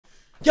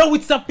Yo,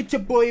 what's up? It's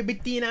your boy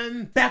Bettina.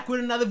 I'm back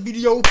with another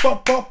video.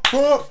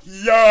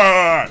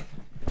 Yeah!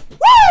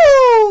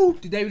 Woo!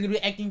 Today we're gonna be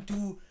acting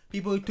to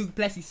people who took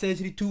plastic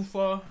surgery too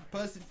far.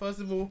 First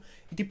of all,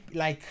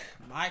 like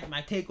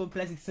my take on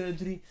plastic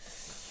surgery.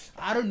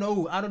 I don't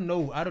know.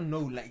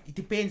 Like it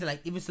depends. Like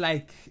if it's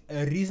like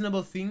a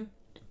reasonable thing,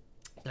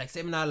 like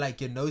say now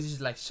like your nose is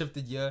like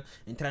shifted here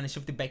and trying to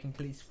shift it back in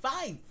place.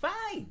 Fine.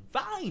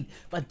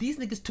 But these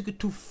niggas took it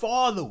too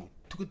far though.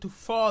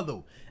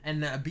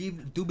 And I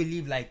do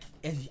believe like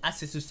as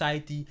a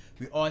society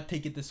we all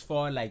take it this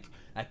far. Like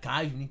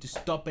guys, you need to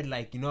stop it.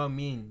 Like, you know what I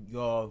mean,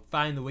 you're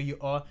fine the way you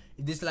are.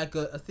 If there's like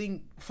a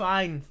thing,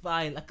 fine,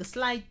 like a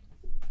slight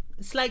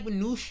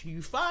manouche,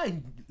 you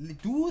fine,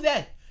 do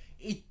that,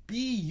 it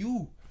be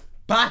you,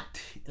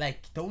 but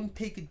like don't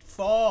take it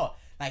far.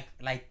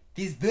 Like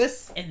there's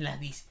this and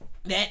like this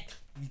that,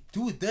 you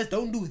do this,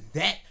 don't do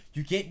that,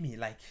 you get me?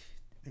 Like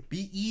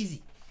be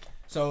easy.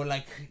 So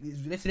like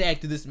let's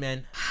react to this,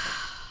 man.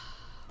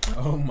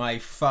 Oh my,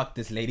 fuck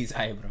this lady's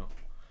eyebrow.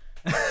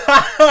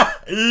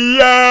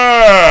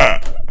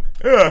 Yeah!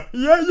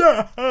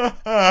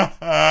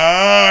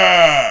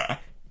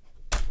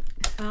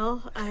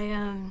 Well,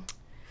 I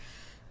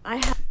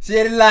have. She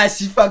realized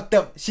she fucked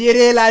up. She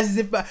realizes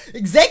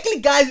exactly,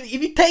 guys.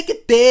 If you take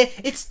it there,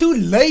 it's too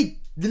late.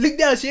 Look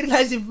down. She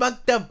realized she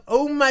fucked up.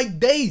 Oh my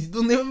days,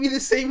 it'll never be the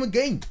same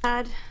again.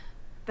 Bad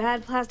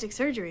plastic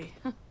surgery.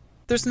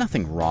 There's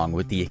nothing wrong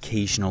with the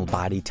occasional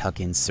body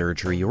tuck-in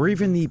surgery or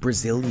even the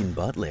Brazilian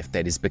butt lift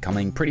that is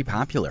becoming pretty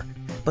popular.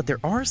 But there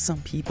are some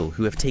people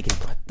who have taken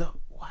What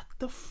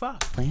the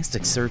fuck?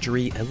 plastic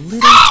surgery a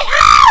little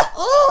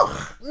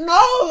Oh no,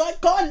 I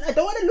can't. I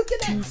don't want to look at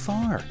that. too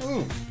far.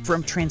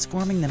 From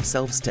transforming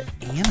themselves to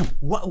animals.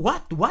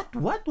 What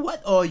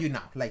are you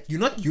now? Like, you're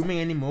not human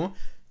anymore.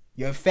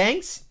 You have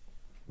fangs?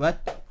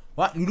 What?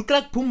 You look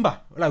like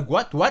Pumbaa. Like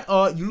what?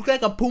 You look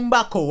like a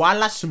Pumbaa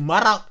koala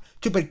smaragd.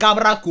 To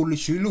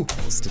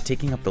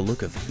taking up the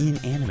look of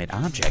inanimate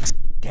objects.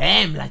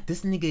 Damn, like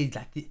this nigga is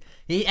like,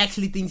 he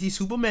actually thinks he's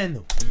Superman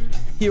though.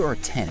 Here are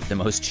 10 of the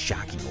most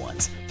shocking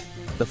ones.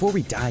 Before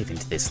we dive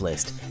into this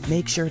list,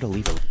 make sure to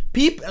leave a...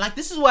 People, like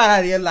this is what I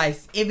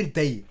realize every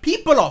day.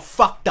 People are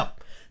fucked up.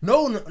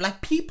 No,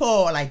 like people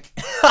are like,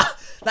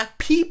 like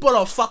people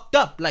are fucked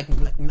up. Like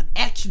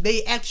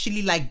they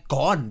actually like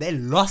gone. They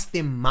lost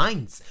their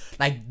minds.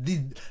 Like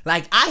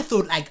I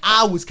thought like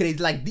I was crazy.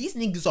 Like these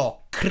niggas are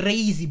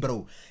crazy,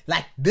 bro.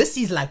 Like this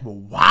is like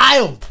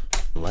wild.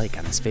 Like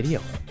on this video.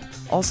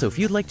 Also, if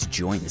you'd like to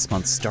join this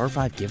month's Star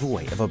 5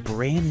 giveaway of a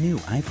brand new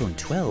iPhone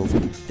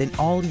 12, then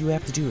all you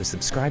have to do is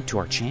subscribe to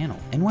our channel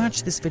and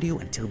watch this video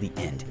until the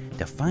end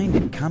to find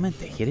and comment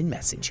the hidden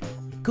message.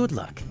 Good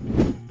luck.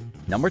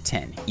 Number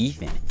 10,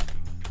 Ethan.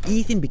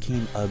 Ethan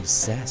became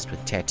obsessed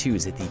with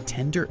tattoos at the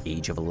tender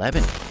age of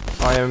 11.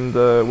 I am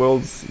the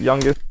world's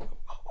youngest.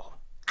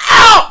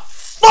 Ow!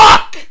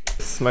 Fuck!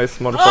 Most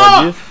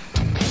modified youth.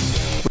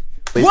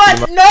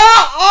 What? No!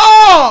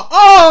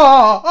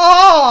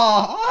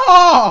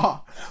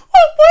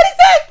 What is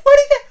that?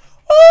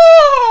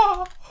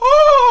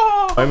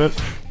 Moment.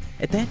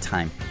 At that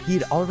time, he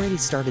had already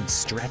started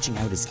stretching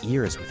out his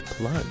ears with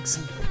plugs.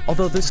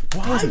 Although this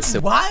wasn't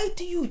so... Why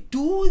do you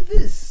do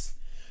this?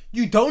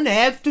 You don't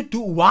have to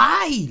do...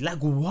 Why? Like,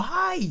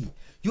 why?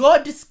 You're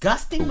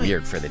disgusting, man.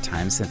 Weird for the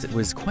time since it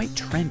was quite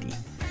trendy.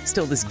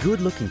 Still, this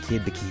good-looking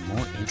kid became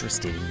more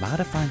interested in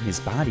modifying his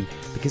body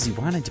because he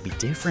wanted to be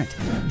different.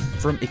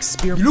 From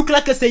You look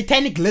like a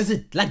satanic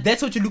lizard. Like,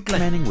 that's what you look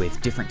like. experimenting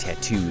with different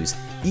tattoos,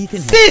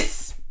 Ethan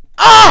Sis!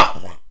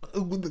 Oh!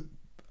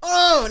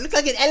 Oh, looks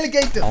like an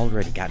alligator.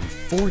 already gotten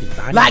 40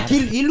 body Like,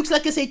 he looks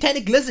like a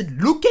satanic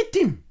lizard. Look at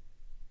him.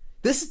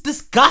 This is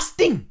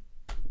disgusting.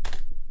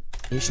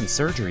 modification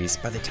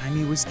surgeries by the time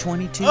he was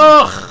 22.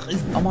 Ugh!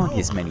 Among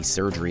his many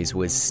surgeries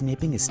was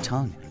snipping his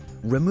tongue,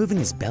 removing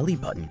his belly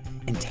button,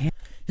 and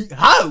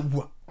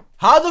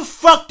How the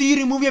fuck do you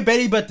remove your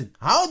belly button?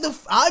 How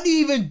do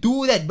you even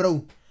do that,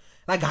 bro?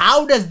 Like,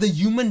 how does the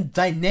human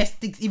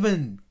gymnastics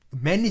even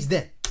manage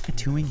that?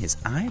 tattooing his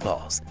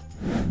eyeballs.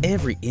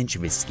 Every inch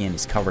of his skin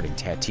is covered in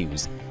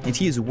tattoos, and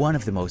he is one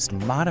of the most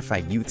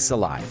modified youths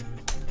alive.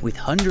 With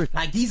hundreds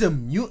Like, he's a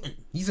mutant.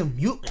 He's a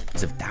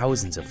mutant. of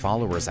thousands of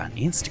followers on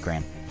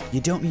Instagram,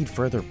 you don't need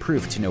further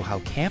proof to know how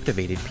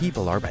captivated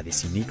people are by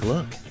this unique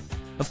look.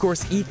 Of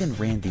course, Ethan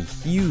ran the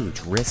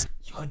huge risk.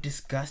 You're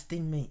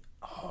disgusting, mate.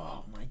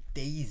 Oh, my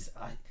days.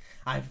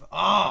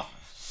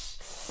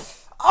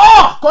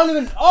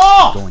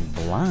 Going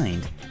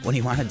blind when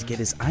he wanted to get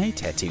his eye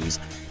tattoos,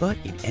 but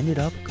it ended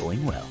up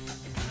going well.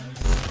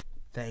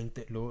 Thank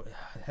the Lord.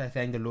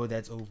 Thank the Lord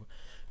that's over.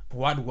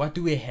 What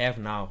do we have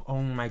now?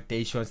 Oh my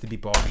days, she wants to be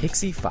bald.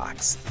 Pixie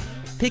Fox.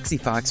 Pixie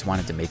Fox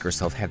wanted to make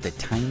herself have the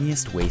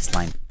tiniest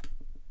waistline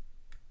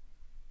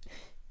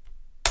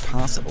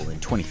possible in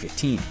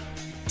 2015.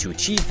 To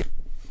achieve it,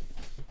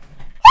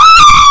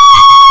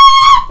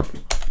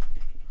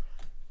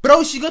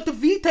 bro, she got the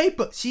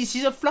V-taper. She's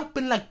a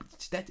flopping like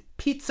that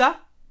pizza.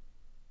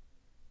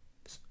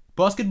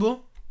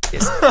 Basketball.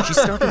 she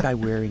started by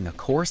wearing a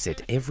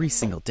corset every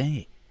single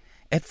day.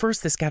 At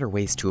first, this got her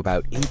waist to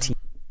about 18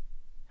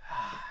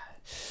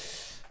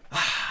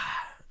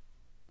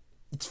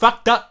 It's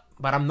fucked up,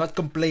 but I'm not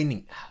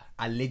complaining.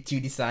 I'll let you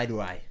decide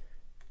why.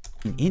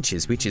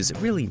 inches, which is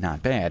really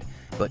not bad,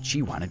 but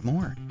she wanted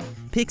more.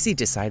 Pixie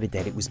decided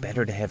that it was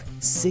better to have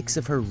 6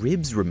 of her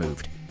ribs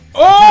removed.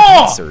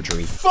 Oh!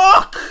 Surgery.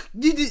 Fuck!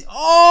 You did.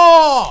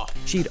 Oh!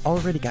 She'd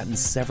already gotten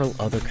several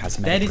other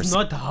cosmetic That is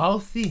not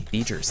healthy.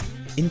 procedures,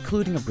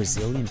 including a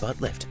Brazilian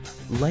butt lift,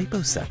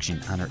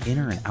 liposuction on her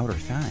inner and outer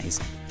thighs,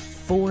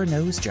 4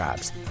 nose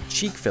jobs,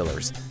 cheek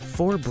fillers,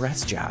 4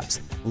 breast jobs,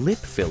 lip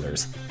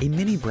fillers, a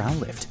mini brow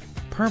lift,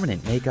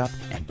 permanent makeup,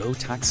 and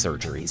Botox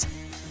surgeries.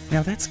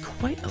 Now that's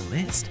quite a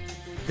list.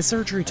 The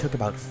surgery took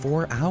about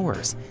 4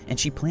 hours, and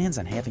she plans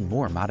on having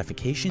more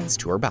modifications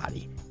to her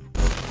body.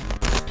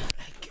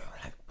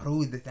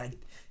 Bro,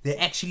 they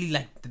actually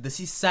like this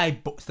is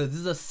cyborg. So this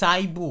is a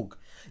cyborg.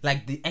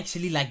 Like they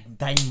actually like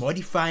die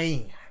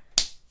modifying.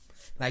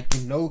 Like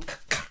you know,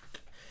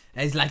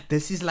 it's like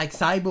this is like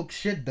cyborg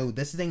shit though.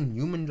 This ain't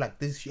human. Like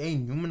this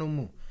ain't human no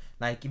more.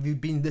 Like if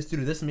you've been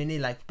through this many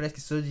like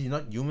plastic surgery, you're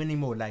not human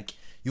anymore. Like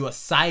you're a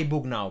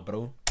cyborg now,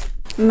 bro.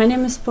 My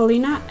name is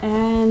Paulina,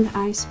 and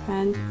I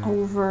spent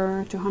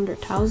over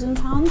 200,000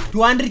 pounds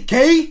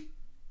 200K?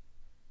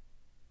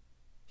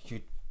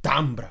 You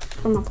dumb, bro.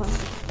 for my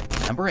plastic.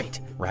 Number 8,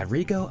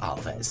 Rodrigo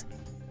Alves.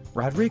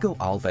 Rodrigo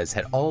Alves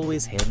had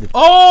always had the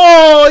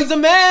Oh, he's a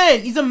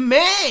man. He's a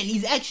man.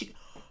 He's actually.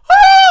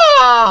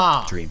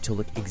 Ah! dream to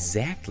look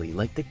exactly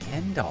like the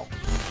Ken doll.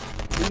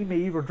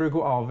 Me,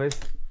 Rodrigo Alves.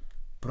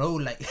 Bro,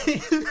 like.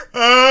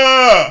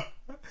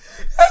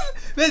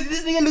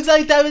 This nigga looks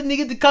like the type of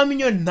nigga to come in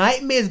your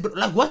nightmares, bro.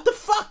 Like, what the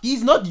fuck?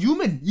 He's not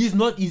human. He's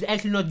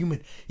actually not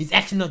human. He's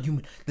actually not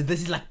human.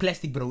 This is like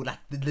plastic, bro. Like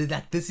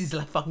this is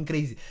like fucking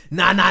crazy.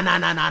 Nah.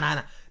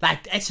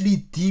 Like, actually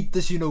deep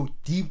this, you know,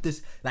 deep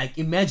this. Like,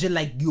 imagine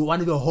like you one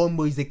of your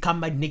homeboys, they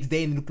come back next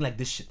day and look like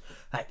this shit.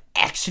 Like,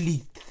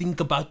 actually think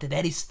about it.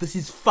 This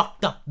is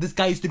fucked up. This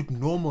guy used to look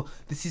normal.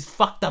 This is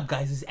fucked up,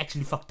 guys. This is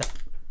actually fucked up.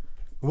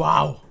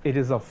 Wow. It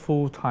is a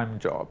full-time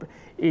job.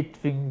 It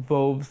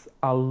involves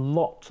a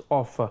lot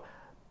of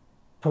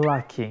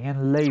plucking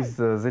and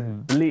lasers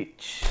and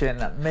bleach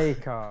and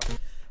makeup.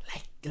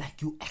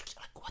 Like you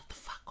actually, like, what the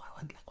fuck?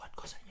 What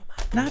goes on your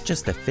mind? Not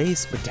just the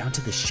face, but down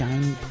to the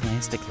shiny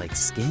plastic-like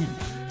skin.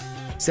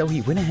 So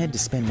he went ahead to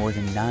spend more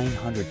than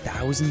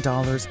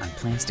 $900,000 on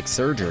plastic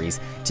surgeries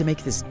to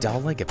make this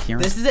doll-like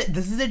appearance.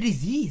 This is a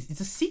disease.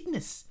 It's a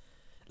sickness.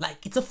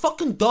 Like, it's a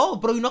fucking doll,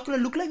 bro. You're not gonna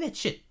look like that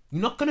shit.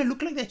 You're not gonna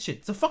look like that shit.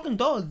 It's a fucking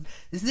doll.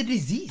 This is a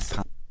disease.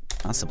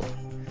 Possible.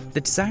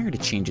 The desire to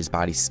change his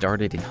body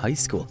started in high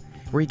school,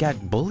 where he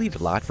got bullied a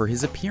lot for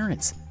his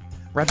appearance.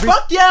 Rodrigo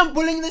Fuck yeah, I'm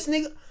bullying this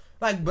nigga.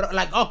 Like,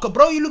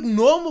 bro, you look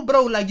normal,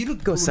 bro. Like, you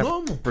look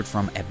normal. suffered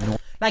from abnormal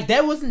Like,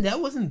 that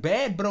wasn't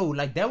bad, bro.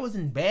 Like, that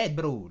wasn't bad,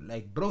 bro.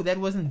 Like, bro, that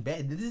wasn't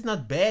bad. This is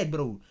not bad,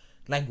 bro.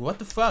 Like, what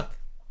the fuck?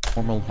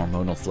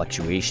 hormonal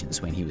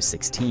fluctuations when he was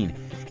 16,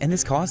 and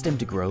this caused him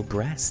to grow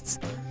breasts.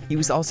 He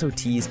was also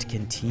teased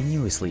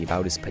continuously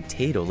about his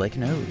potato-like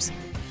nose.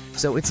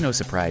 So it's no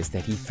surprise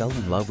that he fell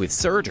in love with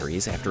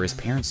surgeries after his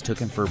parents took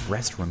him for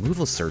breast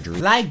removal surgery.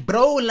 Like,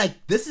 bro,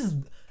 like, this is,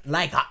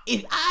 like,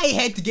 if I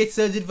had to get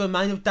surgery for a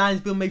amount of times,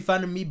 people make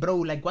fun of me, bro.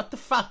 Like, what the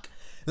fuck?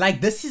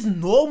 Like, this is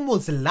normal.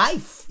 It's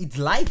life. It's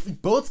life.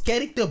 It builds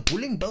character,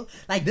 bullying, bro.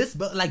 Like, this,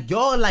 bro, like,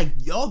 you're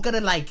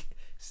gonna, like,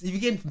 if you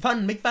get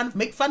fun, make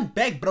fun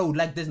back, bro.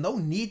 Like, there's no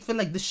need for,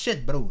 like, this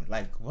shit, bro.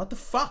 Like, what the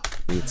fuck?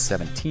 At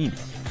 17,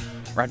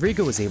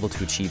 Rodrigo was able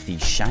to achieve the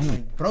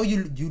shiny. Bro,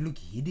 you look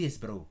hideous,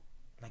 bro.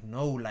 Like,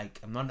 no, like,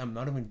 I'm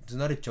not even, it's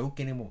not a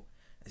joke anymore.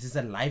 This is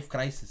a life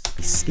crisis.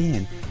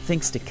 Skin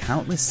thanks to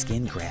countless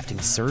skin grafting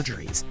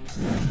surgeries.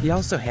 He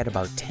also had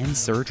about 10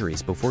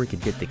 surgeries before he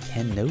could get the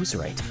Ken nose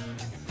right.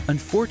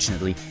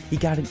 Unfortunately, he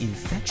got an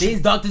infection.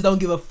 These doctors don't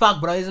give a fuck,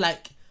 bro. It's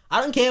like,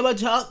 I don't care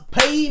about your health.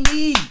 Pay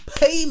me.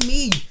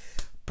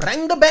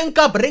 Bring the bank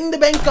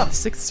up.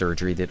 Sixth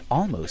surgery that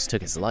almost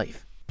took his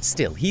life.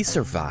 Still, he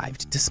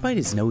survived, despite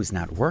his nose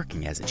not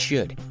working as it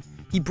should.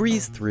 He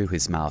breathes through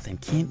his mouth and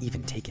can't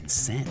even take in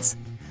scents.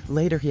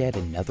 Later, he had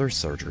another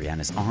surgery on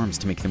his arms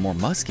to make them more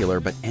muscular,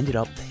 but ended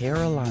up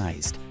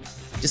paralyzed.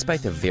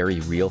 Despite the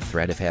very real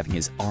threat of having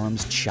his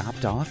arms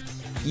chopped off,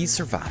 he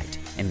survived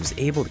and was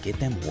able to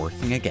get them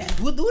working again.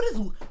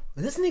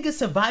 This nigga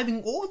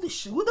surviving all this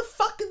shit. Who the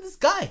fuck is this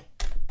guy?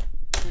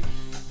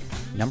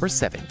 Number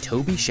 7,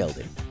 Toby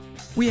Sheldon.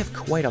 We have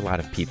quite a lot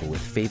of people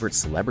with favorite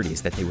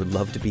celebrities that they would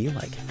love to be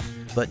like,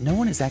 but no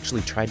one has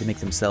actually tried to make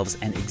themselves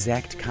an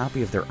exact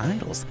copy of their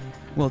idols.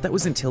 Well, that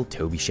was until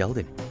Toby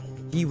Sheldon.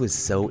 He was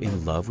so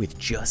in love with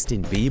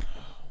Justin Bieber.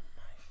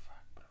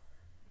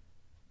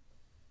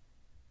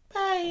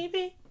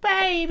 Baby,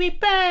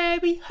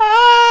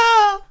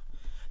 oh.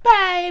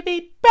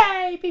 Baby,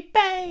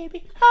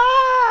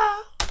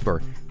 oh.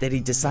 That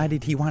he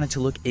decided he wanted to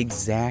look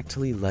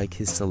exactly like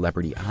his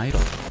celebrity idol.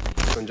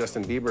 When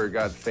Justin Bieber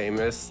got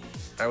famous,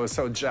 I was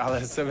so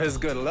jealous of his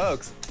good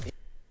looks.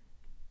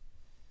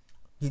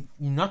 You're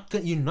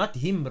not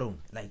him, bro.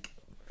 Like,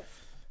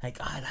 Like,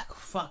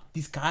 fuck,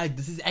 this guy,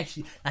 this is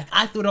actually, like,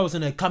 I thought I was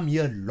gonna come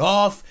here,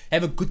 laugh,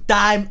 have a good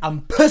time.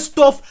 I'm pissed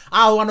off.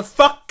 I wanna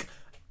fuck.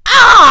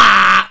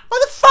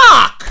 What the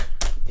fuck?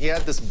 He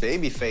had this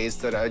baby face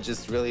that I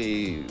just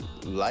really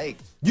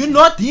liked. You're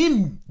not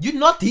him. You're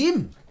not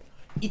him.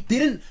 It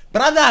didn't,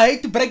 brother, I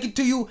hate to break it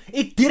to you,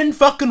 it didn't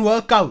fucking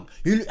work out.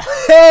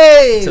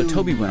 Hey! So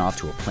Toby went off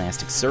to a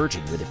plastic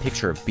surgeon with a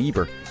picture of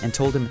Bieber and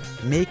told him,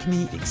 make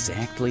me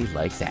exactly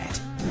like that.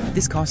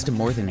 This cost him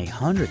more than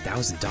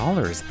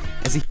 $100,000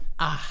 as he...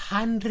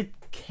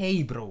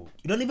 100K, bro.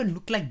 You don't even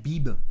look like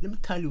Bieber. Let me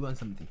tell you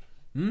something.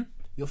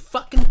 You're a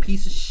fucking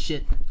piece of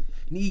shit.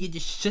 You need to get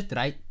your shit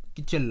right.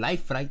 Get your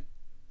life right.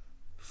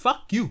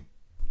 Fuck you.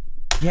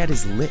 He had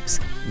his lips,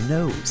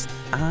 nose,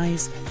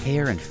 eyes,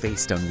 hair, and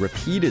face done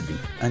repeatedly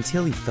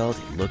until he felt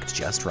it looked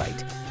just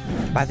right.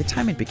 By the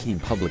time it became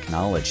public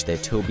knowledge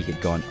that Toby had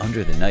gone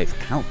under the knife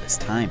countless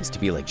times to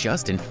be like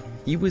Justin,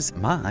 he was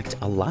mocked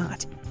a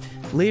lot.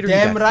 Later he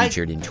got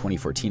featured in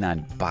 2014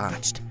 on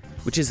Botched,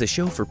 which is a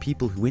show for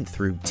people who went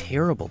through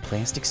terrible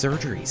plastic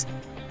surgeries.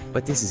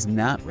 But this is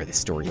not where the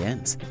story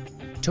ends.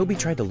 Toby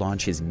tried to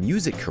launch his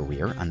music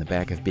career on the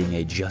back of being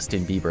a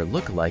Justin Bieber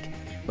lookalike,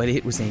 but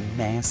it was a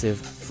massive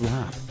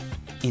flop.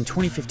 In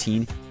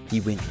 2015,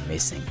 he went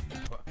missing.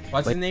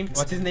 What's his name?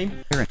 What's his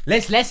name?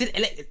 Let's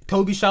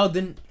Toby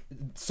Sheldon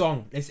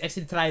song. Let's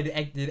actually try to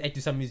act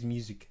to some of his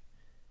music.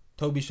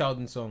 Toby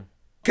Sheldon song.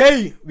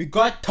 Okay, we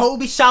got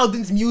Toby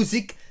Sheldon's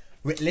music.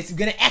 We're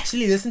gonna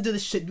actually listen to the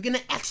shit. We're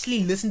gonna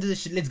actually listen to the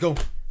shit. Let's go.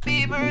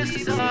 Bieber's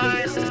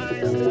style.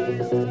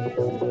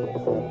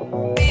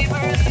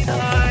 Bieber's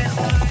style.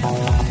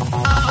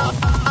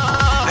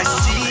 I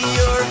see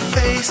your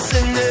face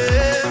in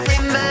every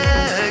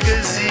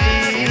magazine.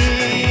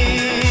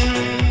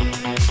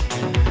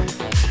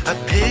 A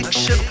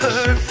picture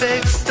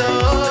perfect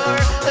star,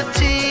 a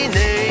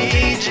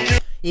teenage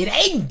dream. It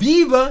ain't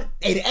Bieber.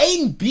 It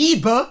ain't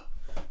Bieber.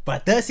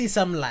 But this is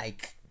some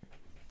like,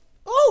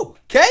 oh,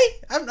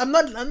 okay. I'm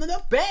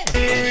not bad.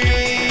 The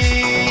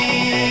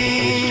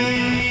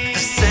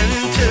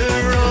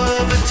center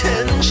of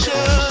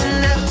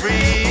attention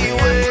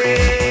everywhere.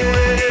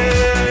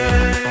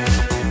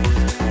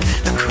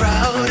 The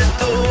crowd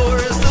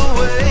adores the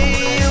way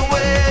you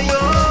wear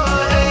your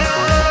hair.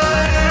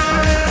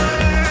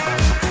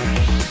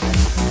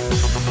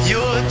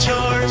 Your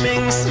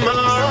charming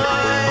smile,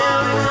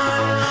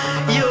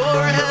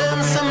 your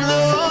handsome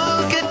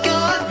look, it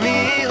got me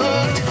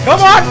hooked.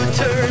 Come on!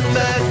 Turn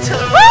back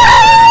time.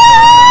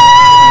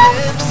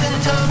 Lips and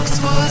tongues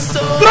was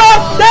so bro,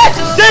 that's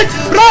it,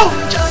 bro!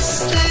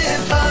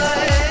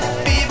 Justified,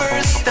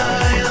 Bieber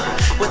style.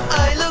 When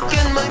I look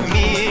in my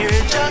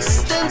mirror,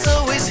 Justin's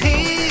always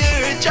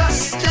here.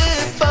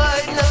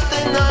 Justified,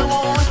 nothing I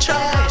won't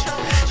try.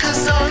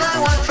 Cause all I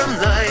want from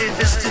life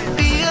is to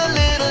be a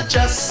little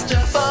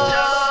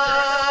justified.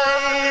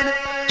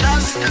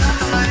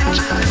 Justified,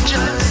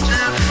 justified,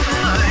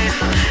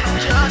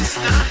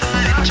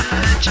 justified,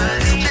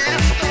 justified.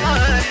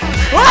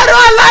 Why do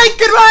I like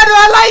it? Why do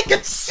I like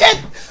it? Shit!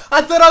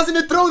 I thought I was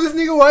gonna throw this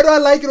nigga. Why do I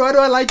like it? Why do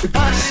I like it?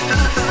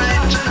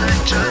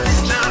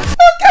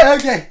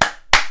 Okay.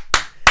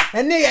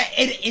 And nigga,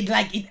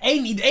 it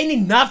ain't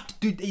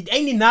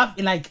enough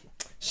like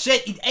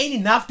shit. It ain't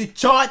enough to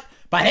chart.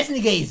 But this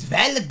nigga is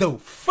valid though.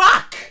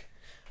 Fuck.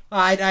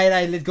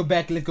 Alright. Let's go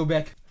back.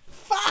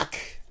 Fuck.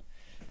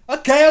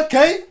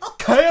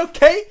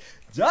 Okay.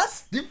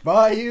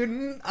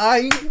 Justifying.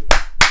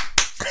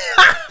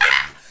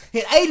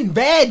 It ain't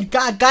bad.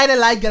 I kinda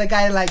like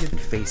it.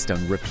 Face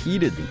done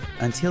repeatedly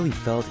until he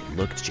felt it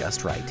looked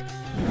just right.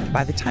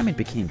 By the time it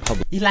became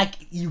public,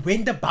 he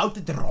went about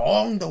it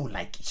wrong though.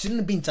 Like it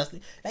shouldn't have been just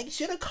like it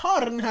should have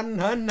caught with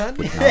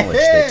knowledge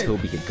that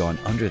Toby had gone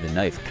under the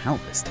knife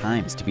countless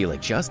times to be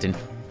like Justin,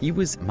 he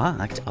was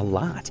mocked a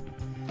lot.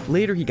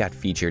 Later he got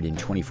featured in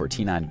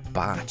 2014 on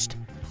Botched,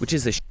 which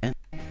is a shit,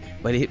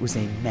 but it was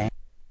a man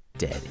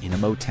dead in a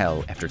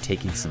motel after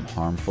taking some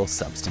harmful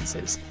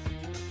substances.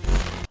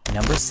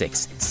 Number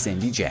 6,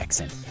 Cindy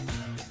Jackson.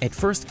 At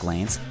first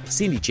glance,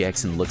 Cindy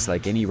Jackson looks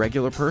like any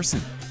regular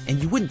person,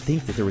 and you wouldn't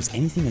think that there was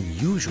anything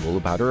unusual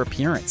about her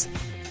appearance.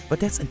 But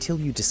that's until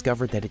you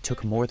discovered that it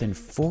took more than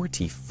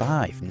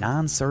 45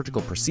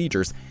 non-surgical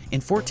procedures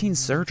and 14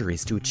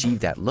 surgeries to achieve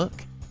that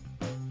look.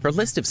 Her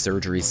list of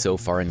surgeries so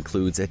far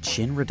includes a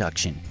chin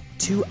reduction,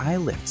 2 eye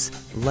lifts,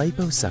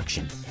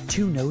 liposuction,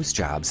 2 nose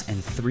jobs,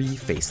 and 3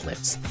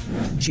 facelifts.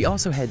 She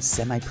also had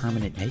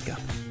semi-permanent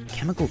makeup,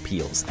 chemical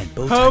peels, and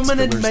Botox fillers.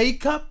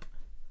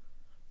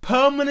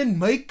 Permanent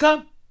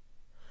makeup?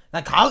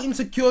 Like how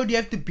insecure do you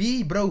have to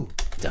be, bro?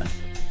 Done.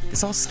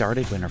 This all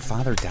started when her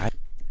father died.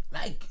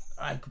 Like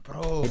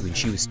bro. When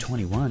she was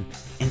 21,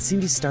 and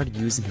Cindy started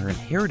using her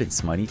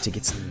inheritance money to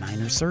get some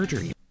minor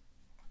surgery.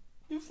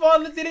 Your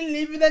father didn't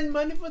leave you that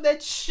money for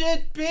that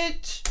shit,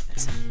 bitch.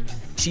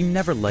 She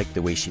never liked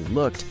the way she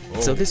looked,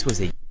 so this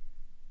was a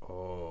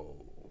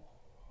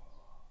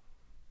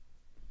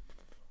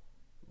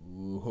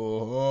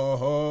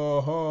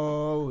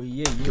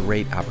yeah.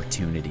 great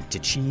opportunity to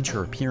change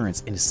her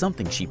appearance into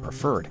something she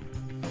preferred.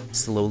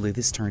 Slowly,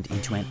 this turned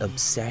into an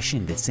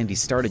obsession that Cindy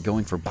started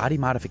going for body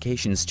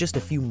modifications just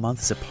a few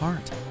months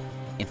apart.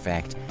 In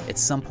fact, at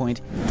some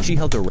point, she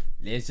held a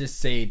let's just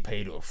say it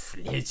paid off.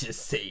 Let's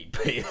just say it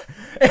paid off.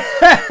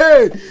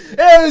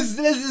 Let's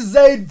just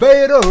say it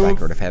paid off.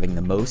 record of having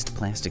the most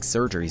plastic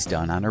surgeries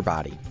done on her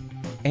body.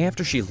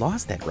 After she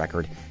lost that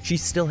record, she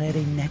still had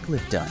a neck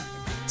lift done.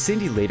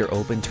 Cindy later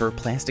opened her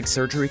plastic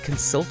surgery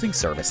consulting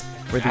service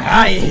where the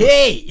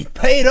hey, it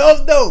paid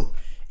off though.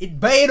 It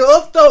paid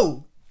off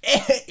though.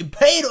 It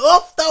paid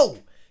off though.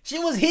 She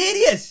was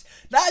hideous.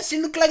 Now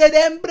she looked like a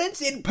damn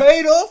prince. It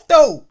paid off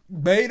though.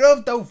 Paid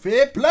off though.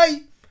 Fair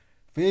play.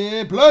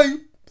 Fair play.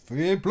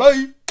 Fair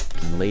play.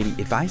 lady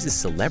advises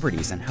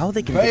celebrities on how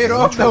they can Paid get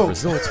off natural though.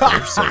 results for their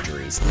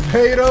surgeries.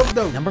 Paid off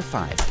though. Number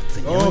 5.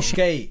 Vanilla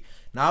Okay.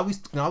 Now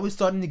we're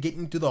starting to get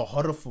into the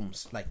horror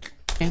films like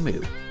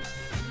shampoo.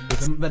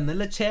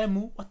 Vanilla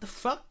Chamu. What the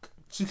fuck?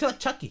 She's got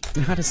Chucky.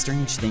 Not a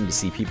strange thing to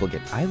see people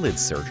get eyelid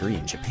surgery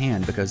in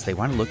Japan because they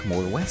want to look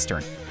more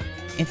Western.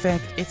 In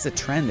fact, it's a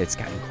trend that's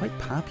gotten quite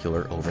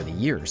popular over the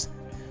years.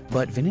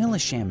 But Vanilla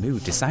Shampoo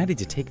decided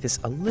to take this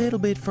a little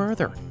bit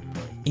further.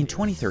 In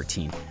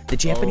 2013, the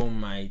Japanese Oh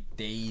my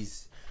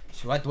days.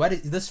 What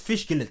is this?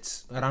 Fish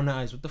gillets around her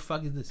eyes. What the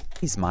fuck is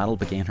this? model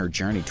began her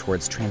journey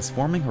towards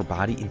transforming her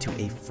body into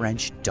a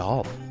French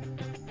doll.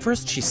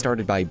 First, she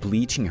started by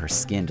bleaching her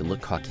skin to look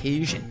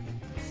Caucasian.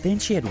 Then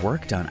she had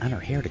work done on her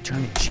hair to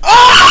turn it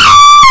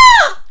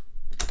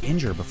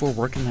ginger before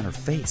working on her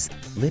face,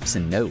 lips,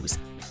 and nose.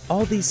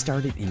 All these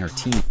started in her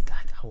teens.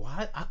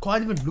 What? I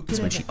can't even look at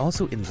When it. she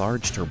also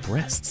enlarged her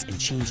breasts and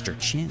changed her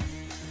chin.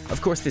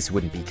 Of course, this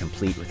wouldn't be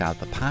complete without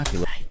the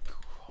popular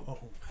Oh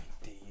my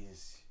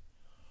days.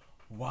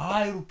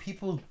 Why are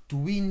people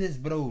doing this,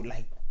 bro?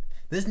 Like,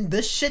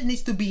 this shit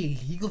needs to be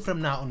illegal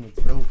from now onwards,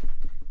 bro.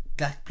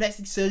 That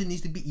plastic surgery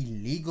needs to be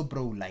illegal,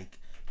 bro. Like,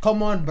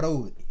 come on,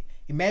 bro.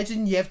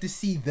 Imagine you have to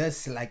see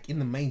this, like, in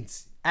the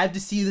mains. I have to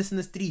see this in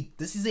the street.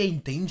 This is an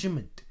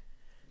endangerment.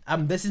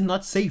 This is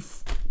not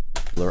safe.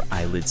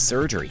 eyelid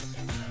surgery.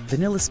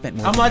 Vanilla spent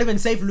more I'm than not even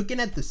safe looking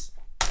at this.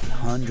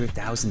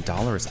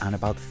 $100,000 on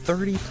about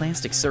 30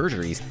 plastic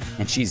surgeries,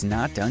 and she's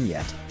not done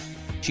yet.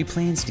 She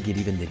plans to get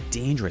even the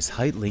dangerous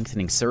height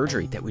lengthening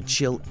surgery that would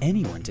chill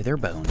anyone to their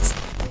bones.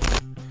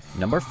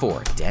 Number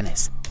 4,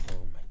 Dennis.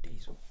 Oh my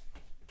days.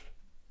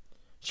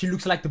 She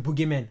looks like the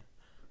boogeyman.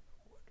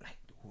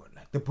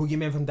 Like the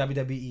boogeyman from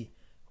WWE.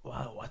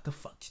 Wow, what the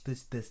fuck?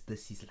 This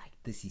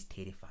is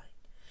terrifying.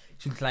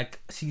 She's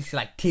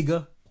like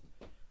Tigger,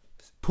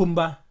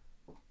 Pumbaa,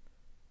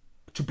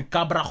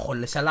 Chupacabra,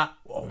 Kholeshala.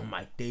 Oh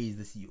my days,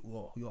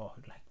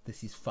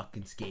 this is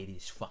fucking scary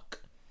as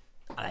fuck.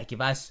 Like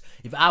if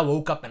I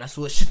woke up and I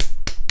saw shit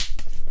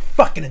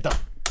fucking it up.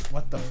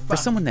 What the fuck? For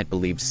someone that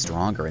believes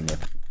stronger in the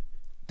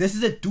This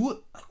is a dude.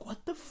 Like,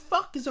 what the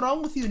fuck is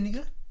wrong with you,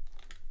 nigga?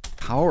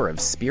 power of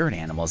spirit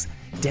animals,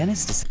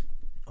 Dennis decided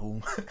Oh.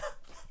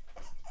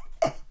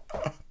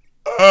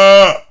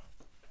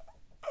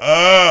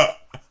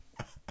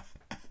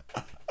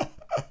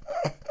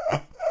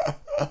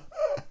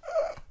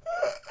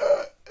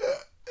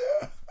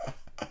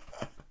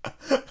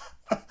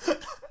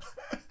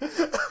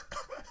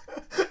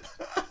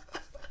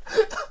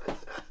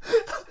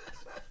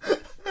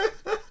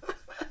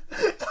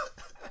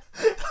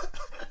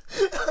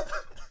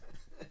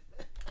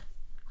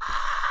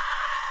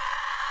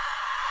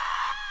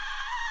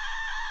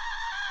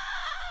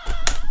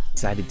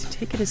 decided to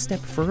take it a step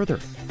further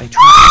by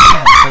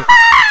transforming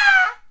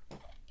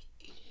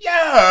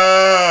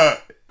Yeah.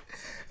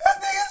 This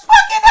nigga's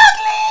fucking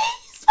ugly.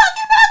 He's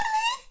fucking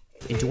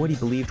ugly. into what he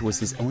believed was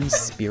his own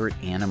spirit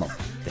animal,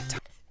 the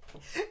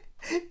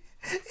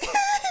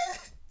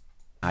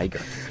tiger.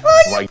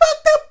 Oh, you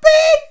fucked up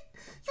bad.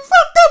 You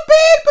fucked up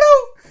bad, bro.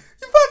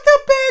 You fucked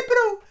up bad,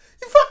 bro.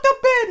 You fucked up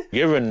bad.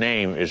 Given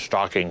name is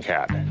Stalking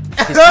Cat.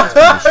 His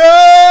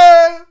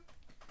transformation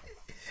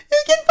He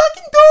can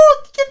fucking talk.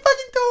 He can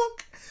fucking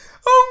talk.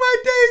 Oh my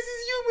days,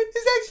 he's human.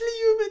 He's actually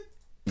human.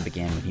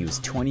 began when he was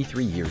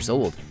 23 years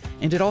old,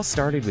 and it all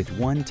started with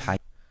one tiger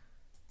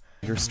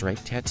stripe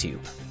tattoo.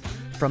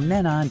 From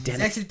then on, He's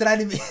Dennis actually trying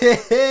to be.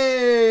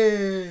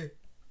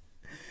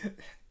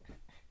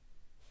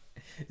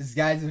 This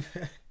guy's.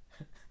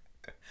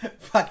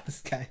 Fuck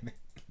this guy, man.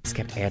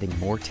 kept adding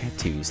more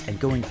tattoos and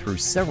going through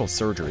several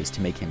surgeries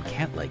to make him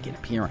cat-like in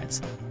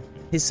appearance.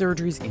 His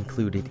surgeries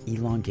included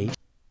elongation,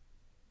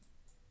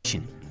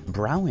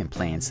 brow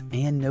implants,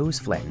 and nose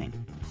flattening.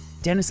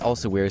 Dennis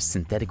also wears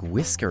synthetic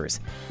whiskers,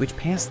 which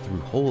pass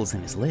through holes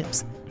in his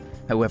lips.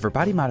 However,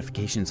 body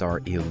modifications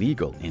are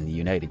illegal in the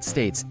United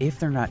States if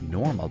they're not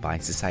normal by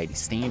society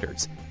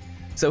standards.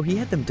 So he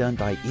had them done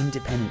by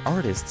independent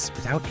artists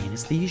without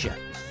anesthesia.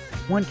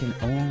 One can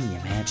only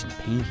imagine the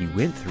pain he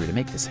went through to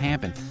make this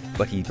happen,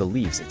 but he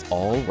believes it's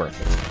all worth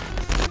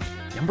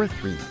it. Number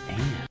 3,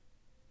 Anne.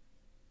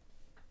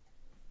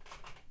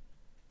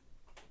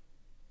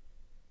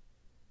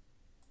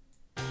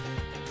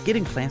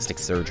 Getting plastic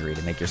surgery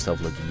to make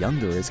yourself look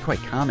younger is quite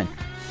common,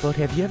 but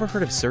have you ever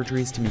heard of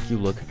surgeries to make you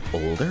look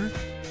older?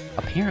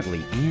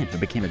 Apparently, Anne, who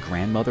became a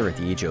grandmother at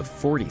the age of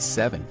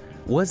 47,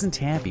 wasn't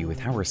happy with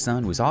how her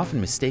son was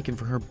often mistaken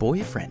for her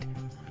boyfriend.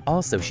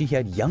 Also, she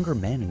had younger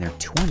men in their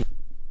 20s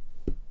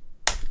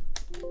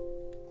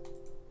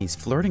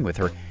flirting with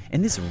her,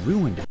 and this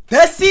ruined.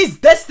 This is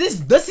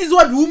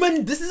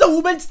a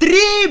woman's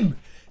dream.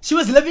 She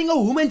was living a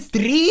woman's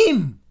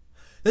dream.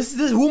 This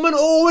woman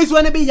always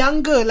wanna be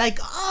younger. Like,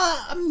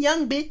 I'm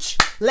young, bitch.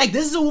 Like,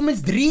 this is a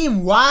woman's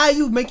dream. Why are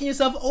you making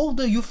yourself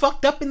older? You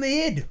fucked up in the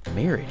head.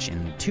 Marriage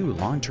and 2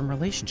 long-term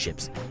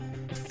relationships.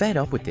 Fed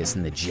up with this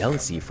and the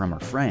jealousy from her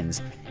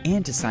friends,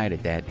 Anne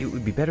decided that it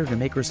would be better to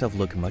make herself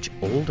look much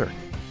older.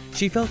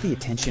 She felt the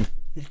attention.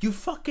 You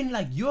fucking,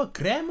 like, you're a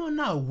grandma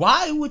now.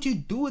 Why would you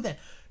do that?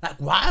 Like,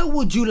 why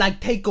would you, like,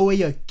 take away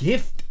your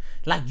gift?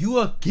 Like, you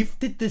were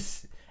gifted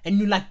this and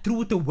you, like,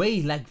 threw it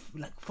away. Like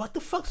what the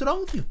fuck's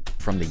wrong with you?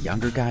 From the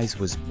younger guys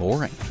was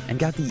boring and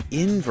got the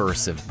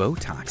inverse of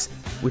Botox,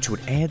 which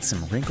would add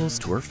some wrinkles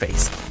to her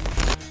face.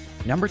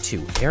 Number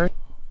 2, Eric.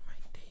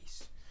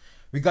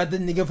 We got the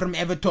nigga from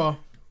Avatar.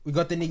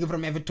 What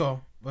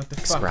the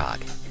fuck?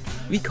 Sprague.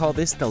 We call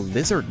this the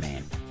Lizard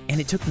Man,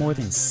 and it took more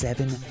than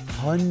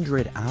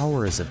 700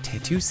 hours of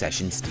tattoo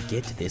sessions to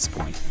get to this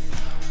point.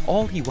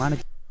 All he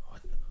wanted.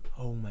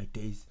 Oh my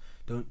days!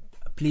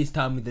 Please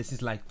tell me this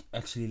is like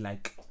actually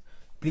like.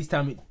 Please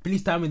tell me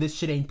this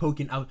shit ain't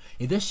poking out.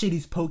 If this shit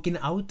is poking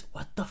out,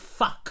 what the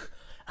fuck?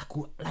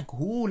 Like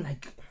who?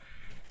 Like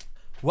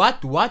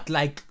what?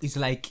 Like is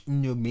like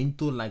in your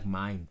mental like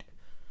mind?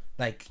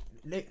 Like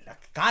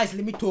guys,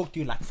 let me talk to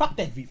you. Like fuck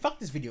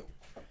this video.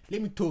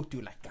 Let me talk to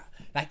you like that.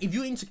 Like if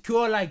you're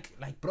insecure, like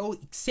bro,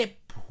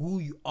 accept who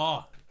you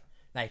are.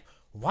 Like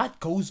what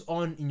goes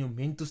on in your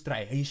mental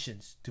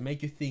striations to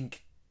make you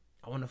think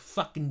I wanna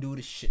fucking do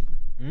this shit?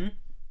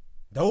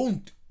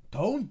 Don't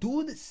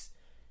do this.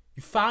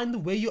 You find the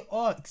way you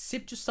are.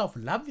 Accept yourself.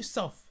 Love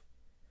yourself.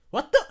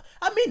 What the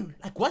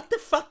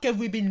fuck have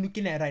we been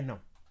looking at right now?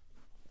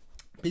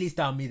 Please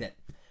tell me that.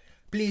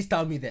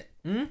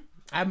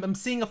 I'm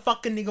seeing a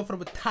fucking nigga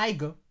from a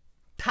tiger.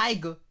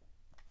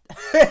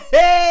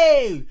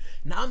 Hey!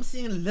 Now I'm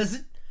seeing a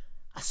lizard.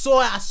 I saw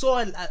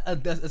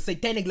a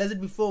satanic lizard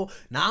before.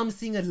 Now I'm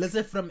seeing a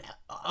lizard from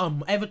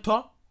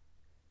Avatar.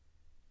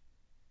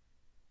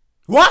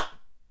 What?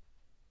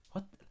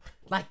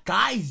 Like,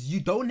 guys, you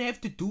don't have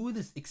to do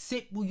this.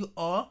 Accept who you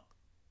are.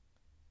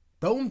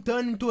 Don't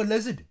turn into a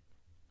lizard.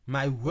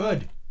 My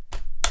word.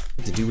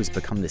 To do was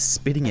become the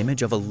spitting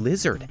image of a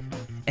lizard,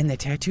 and the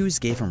tattoos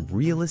gave him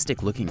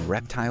realistic looking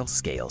reptile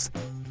scales.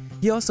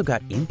 He also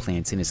got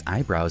implants in his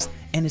eyebrows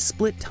and a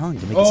split tongue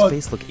to make his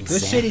face look exactly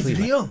this shit is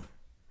real.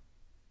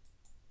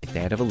 Like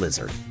that of a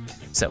lizard.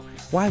 So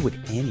why would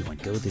anyone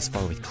go this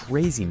far with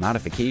crazy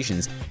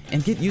modifications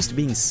and get used to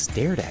being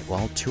stared at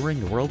while touring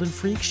the world in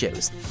freak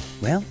shows?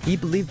 Well, he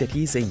believed that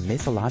he's a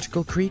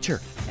mythological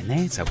creature, and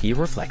that's how he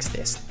reflects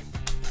this.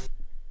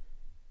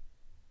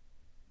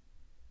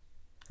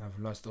 I've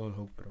lost all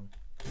hope, bro.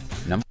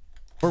 Number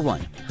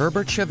 1,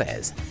 Herbert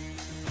Chavez.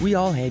 We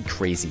all had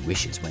crazy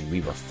wishes when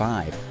we were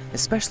 5,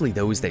 especially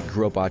those that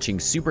grew up watching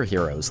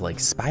superheroes like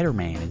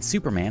Spider-Man and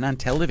Superman on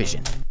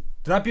television.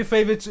 Drop your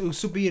favorite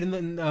superhero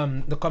in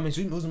the comments.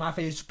 Who's my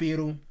favorite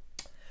superhero?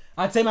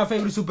 I'd say my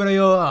favorite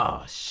superhero.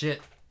 Oh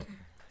shit.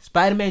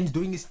 Spider-Man's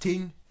doing his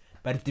thing,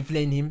 but it's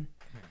definitely ain't him.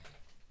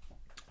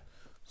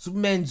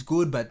 Superman's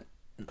good, but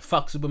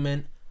fuck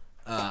Superman.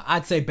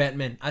 I'd say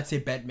Batman.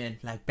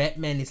 Like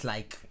Batman is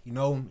like, you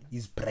know,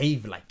 he's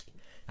brave. Like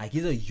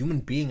he's a human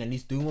being and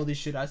he's doing all this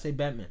shit. I'd say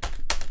Batman.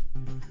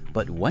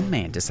 But one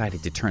man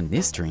decided to turn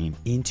this dream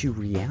into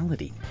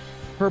reality.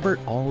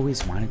 Herbert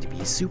always wanted to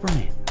be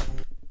Superman.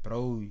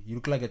 Bro, you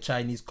look like a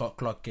Chinese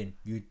clock in.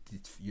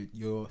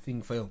 Your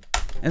thing failed.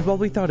 And while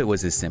we thought it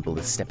was as simple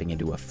as stepping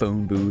into a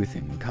phone booth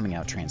and coming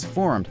out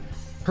transformed,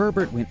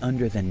 Herbert went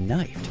under the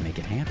knife to make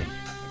it happen.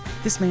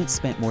 This man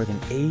spent more than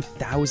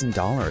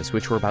 $8,000,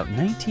 which were about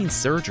 19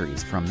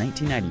 surgeries from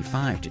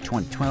 1995 to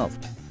 2012.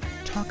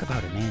 Talk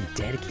about a man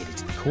dedicated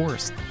to the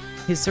course.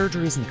 His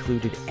surgeries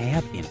included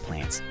ab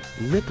implants,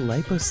 lip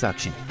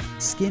liposuction,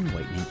 skin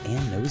whitening,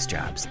 and nose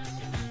jobs.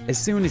 As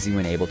soon as he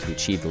was able to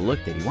achieve the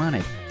look that he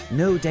wanted,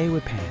 no day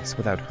would pass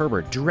without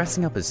Herbert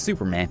dressing up as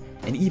Superman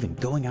and even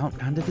going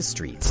out onto the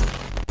streets.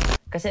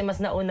 I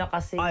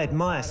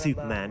admire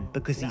Superman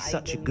because he's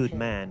such a good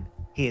man.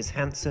 He is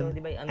handsome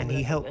and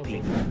he helped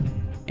people.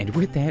 And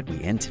with that,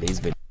 we end today's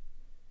video.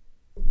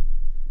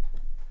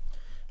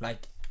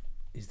 Like,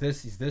 is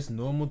this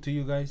normal to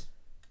you guys?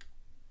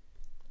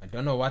 I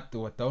don't know I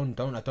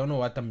don't know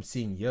what I'm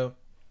seeing here,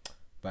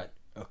 but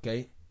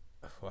okay.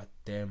 What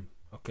damn?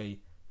 Okay,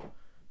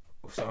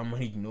 so I'm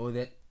gonna ignore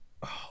that.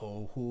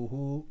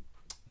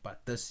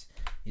 But is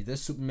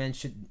this Superman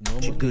shit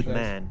normal? Such a good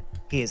man.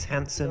 He is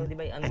handsome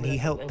and he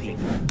helped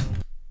people.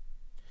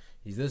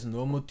 Is this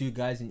normal to you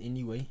guys in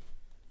any way?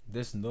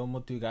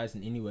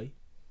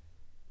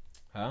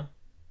 Huh?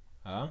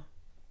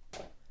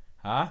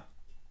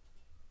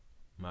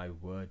 My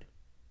word.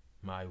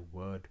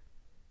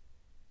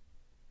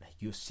 Like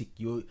you're sick.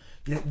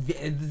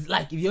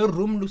 Like if your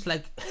room looks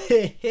like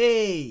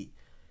hey,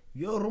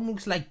 your room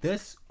looks like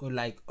this, or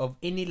like of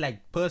any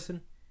like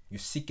person, you're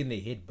sick in the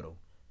head, bro.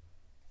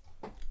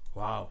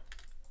 Wow.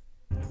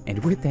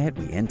 And with that,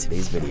 we end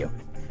today's video.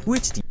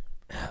 Which do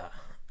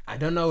I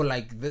don't know,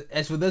 like,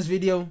 as for this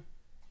video,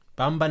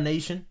 Bamba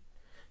Nation,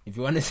 if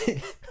you want to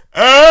say,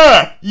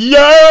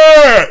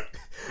 yeah,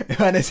 if you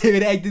want to say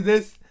react to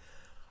this,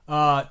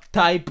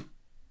 type,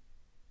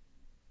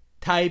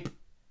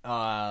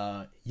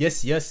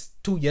 yes,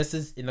 2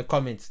 yeses in the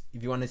comments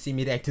if you want to see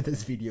me react to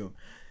this video,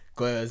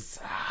 because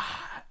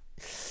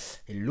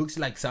it looks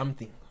like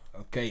something.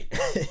 Okay.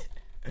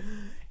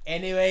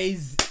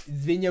 Anyways,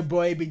 it's been your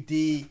boy Big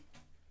D.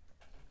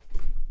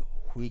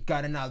 We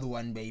got another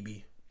one,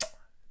 baby.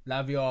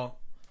 Love y'all.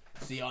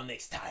 See y'all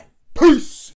next time. Peace.